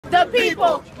The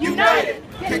people united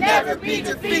can never be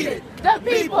defeated. The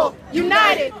people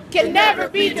united can never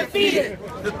be defeated.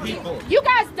 The people. You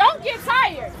guys don't get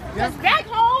tired. Because back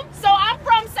home, so I'm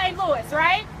from St. Louis,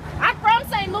 right? I'm from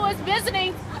St. Louis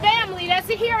visiting family that's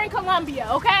here in Columbia,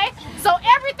 okay? So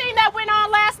everything that went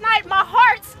on last night, my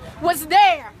heart was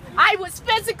there. I was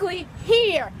physically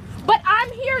here. But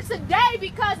I'm here today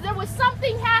because there was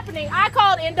something happening. I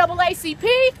called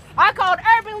NAACP, I called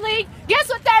Urban League. Guess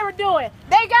what they were doing?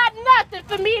 They got nothing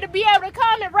for me to be able to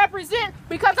come and represent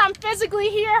because I'm physically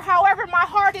here. However, my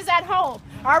heart is at home,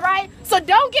 all right? So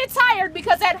don't get tired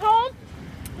because at home,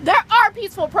 there are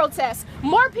peaceful protests,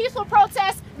 more peaceful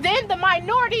protests than the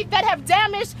minority that have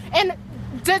damaged and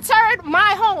deterred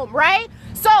my home, right?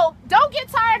 So don't get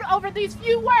tired over these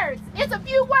few words. It's a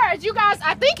few words. You guys,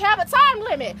 I think, have a time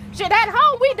limit. Shit, at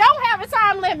home, we don't have a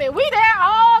time limit. We there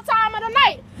all time of the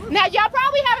night. Now, y'all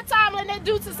probably have a time limit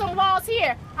due to some laws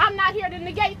here. I'm not here to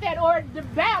negate that or to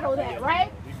battle that,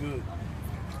 right?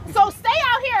 So stay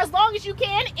out here as long as you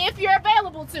can if you're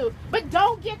available to. But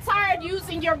don't get tired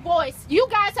using your voice. You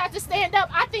guys have to stand up.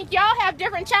 I think y'all have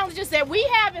different challenges that we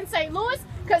have in St. Louis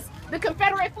because the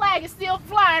Confederate flag is still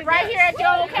flying right here at your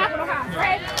own Capitol House,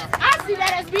 right? I see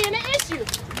that as being an issue.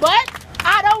 But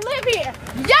I don't live here.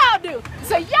 Y'all do.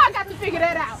 So y'all got to figure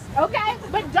that out, okay?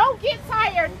 But don't get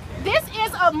tired. This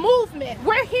is a movement.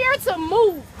 We're here to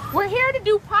move. We're here to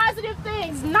do positive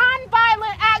things.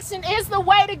 Nonviolent action is the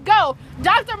way to go.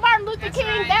 Dr. Martin Luther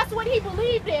King, that's what he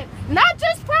believed in. Not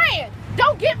just praying.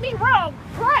 Don't get me wrong.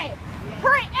 Pray.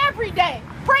 Pray every day.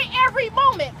 Pray every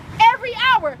moment, every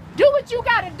hour. Do what you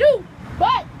got to do.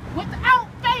 But without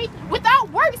faith,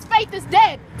 without works, faith is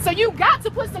dead. So you got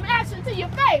to put some action to your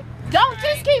faith. Don't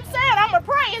just keep saying, I'm going to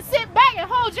pray and sit back and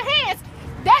hold your hands.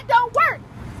 That don't work.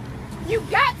 You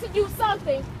got to do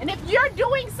something. And if you're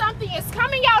doing something, it's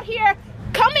coming out here,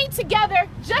 coming together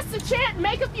just to chant,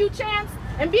 make a few chants,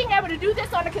 and being able to do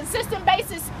this on a consistent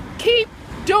basis. Keep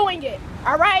doing it,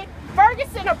 all right?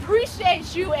 Ferguson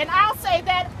appreciates you, and I'll say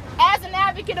that as an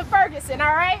advocate of Ferguson,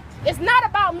 all right? It's not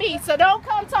about me, so don't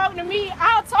come talking to me.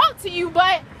 I'll talk to you,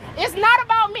 but it's not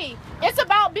about me. It's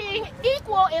about being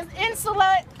equal in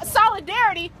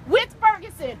solidarity with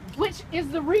Ferguson, which is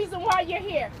the reason why you're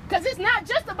here. Because it's not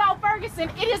just about Ferguson,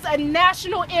 it is a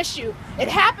national issue. It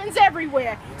happens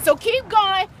everywhere. So keep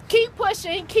going, keep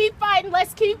pushing, keep fighting,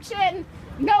 let's keep chanting.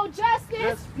 No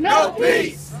justice, no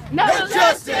peace. No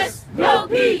justice, no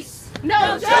peace.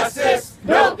 No justice,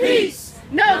 no peace.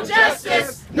 No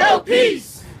justice, no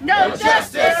peace. No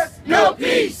justice, no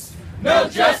peace. No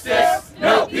justice,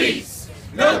 no peace.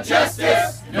 No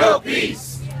justice, no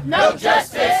peace. No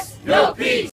justice, no peace.